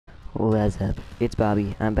What's up? It's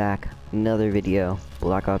Bobby. I'm back. Another video.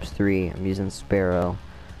 Black Ops 3. I'm using Sparrow.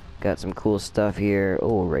 Got some cool stuff here.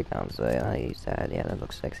 Oh, ray guns. I use that. Yeah, that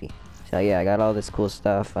looks sexy. So yeah, I got all this cool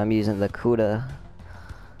stuff. I'm using the Kuda.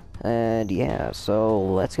 And yeah, so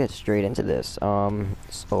let's get straight into this.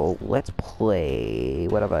 So let's play.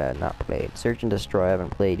 What have I not played? Search and Destroy. I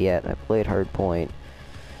haven't played yet. I played Hardpoint.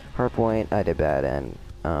 Hardpoint, I did bad,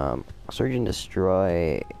 and Search and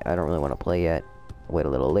Destroy, I don't really want to play yet. Wait a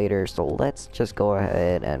little later, so let's just go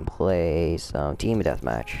ahead and play some Team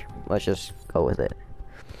Deathmatch. Let's just go with it.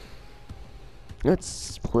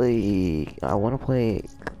 Let's play. I want to play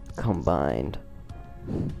Combined.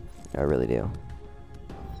 I really do.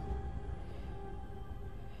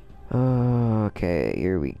 Okay,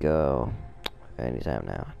 here we go. Anytime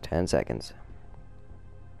now. 10 seconds.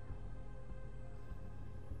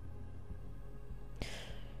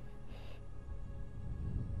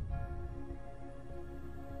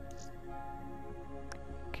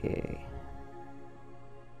 Okay.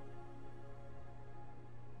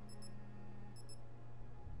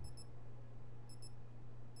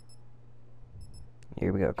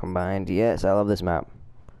 Here we go, Combined. Yes, I love this map.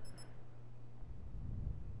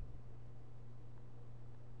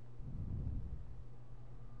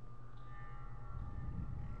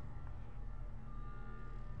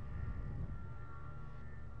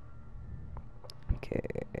 Okay,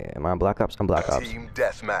 am I on Black Ops? I'm Black Ops. Team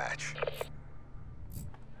Deathmatch.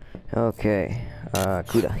 Okay,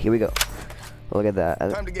 Kuda, here we go. Look at that. I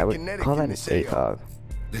would call that an ACOG.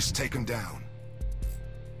 Let's take him down.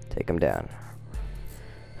 Take him down.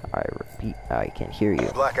 I repeat, I can hear you.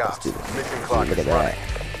 Black Let's Ops. do this. Mission clock Look at is that. running.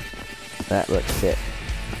 That looks sick.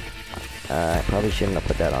 I probably shouldn't have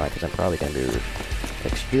put that on because I'm probably going to do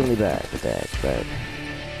extremely bad with that, but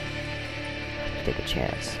take a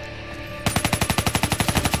chance.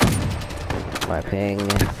 My ping,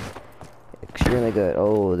 extremely good.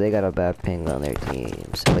 Oh, they got a bad ping on their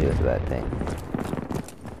team. Somebody with a bad ping.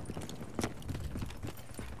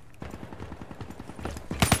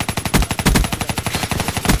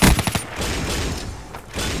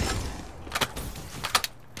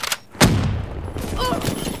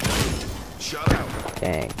 Shut out.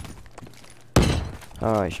 Dang.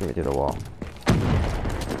 Oh, I should have through the wall.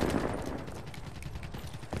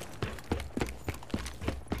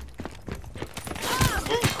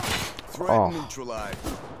 Threat neutralized.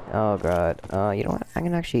 Oh god. You know what? I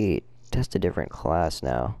can actually test a different class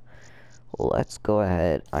now. Let's go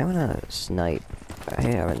ahead. I'm gonna snipe. I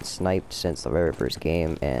haven't sniped since the very first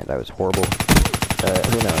game, and I was horrible.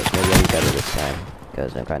 Who knows? Maybe I'll be better this time,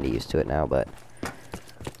 because I'm kind of used to it now, but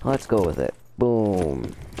let's go with it.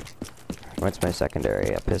 Boom. What's my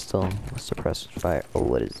secondary? A pistol? Suppressed fire. Oh,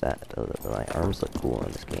 what is that? Oh, my arms look cool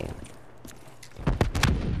in this game.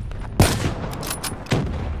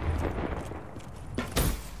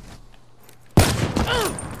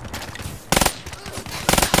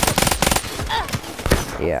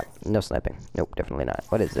 Yeah, no sniping. Nope, definitely not.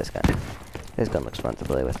 What is this gun? This gun looks fun to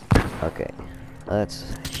play with. Okay,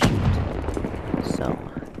 let's shoot some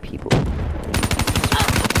people.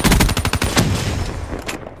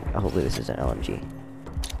 Hopefully this is an LMG.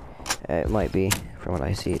 It might be. From what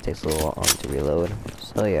I see, it takes a little long to reload.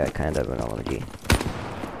 So yeah, kind of an LMG.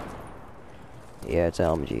 Yeah, it's an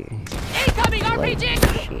LMG. Incoming Light RPG!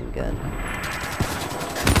 machine gun.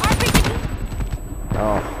 RPG!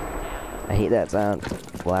 Oh, I hate that sound.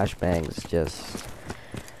 Flashbangs just...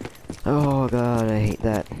 Oh god, I hate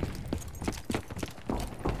that.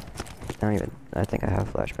 I think I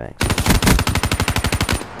have flashbangs.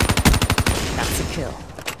 That's a kill.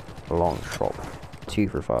 Long shot. 2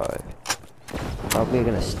 for 5. Probably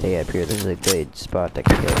gonna stay up here. This is a good spot to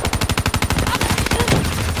kill.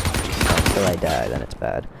 Until I die, then it's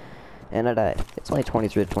bad. And I died. It's only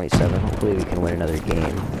 23 to 27. Hopefully we can win another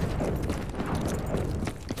game.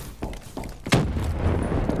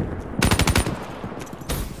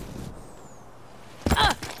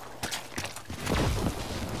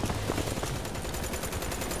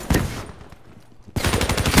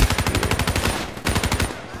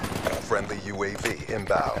 Friendly UAV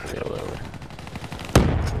inbound. Reload.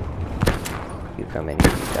 You come in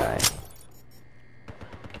here, you die.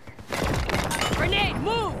 Grenade!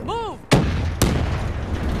 Move! Move!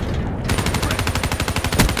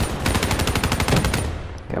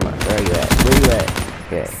 Come on, where are you at? Where you at?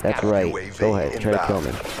 Okay, that's right. UAV Go ahead, try to kill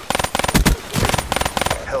me.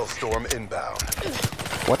 Hellstorm inbound.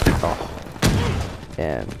 What the? Oh.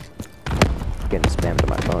 Damn. Getting spammed to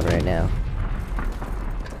my phone right now.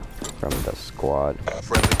 From the squad.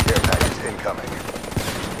 Friendly care package incoming.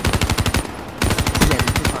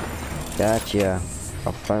 Gotcha.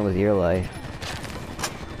 Have fun with your life.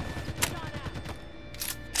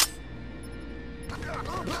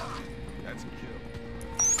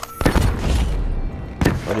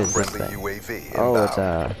 What is this Friendly thing? UAV inbound. Oh,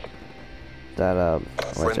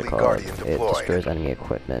 it's what's it Friendly called? Guardian It deployed. destroys enemy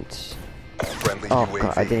equipment. Friendly Oh, UAV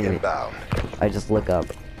God, I didn't even- inbound. I just look up,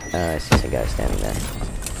 I see some guy standing there.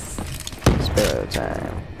 Sparrow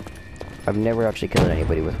time. I've never actually killed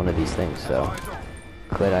anybody with one of these things, so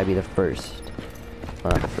could I be the first?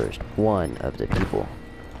 Well, not the first. One of the people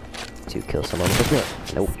to kill someone with a gun.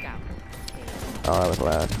 Nope. Oh, that was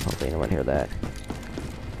loud. Hopefully no one heard that.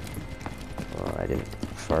 Well, I didn't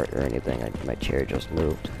fart or anything. My chair just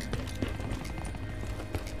moved.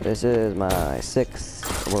 This is my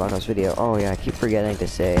 6th Black Ops video. Oh yeah, I keep forgetting to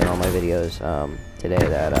say in all my videos today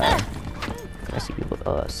that I see people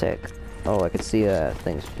sick. Oh, I could see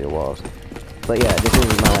things through the walls. But yeah, this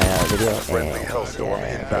is my video, Friendly and Hellstorm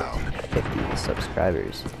yeah, inbound. 50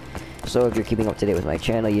 subscribers. So if you're keeping up to date with my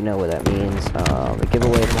channel, you know what that means.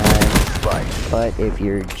 Giveaway time. Right. But if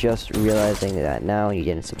you're just realizing that now and you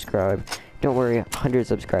didn't subscribe, don't worry, 100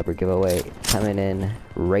 subscriber giveaway coming in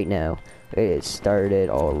right now. It started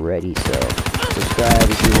already, so subscribe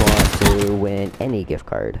if you want to win any gift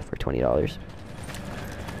card for $20.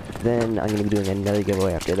 Then I'm going to be doing another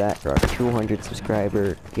giveaway after that for our 200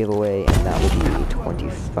 subscriber giveaway, and that will be a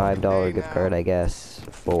 $25 gift card, I guess,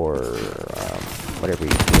 for whatever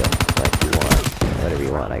you feel like you want, whatever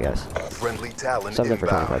you want, I guess. Friendly Talon Something for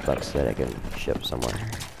inbound. 25 bucks that I can ship somewhere.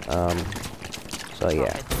 So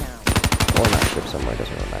yeah. Or not ship somewhere,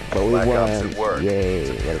 doesn't really matter. But we Black Ops at won. work. Yay.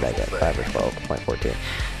 What did I get? 5 or 12.42.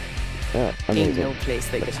 Yeah, amazing. Ain't no place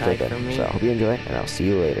they But could still hide good. from me. So I hope you enjoy, and I'll see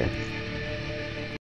you later.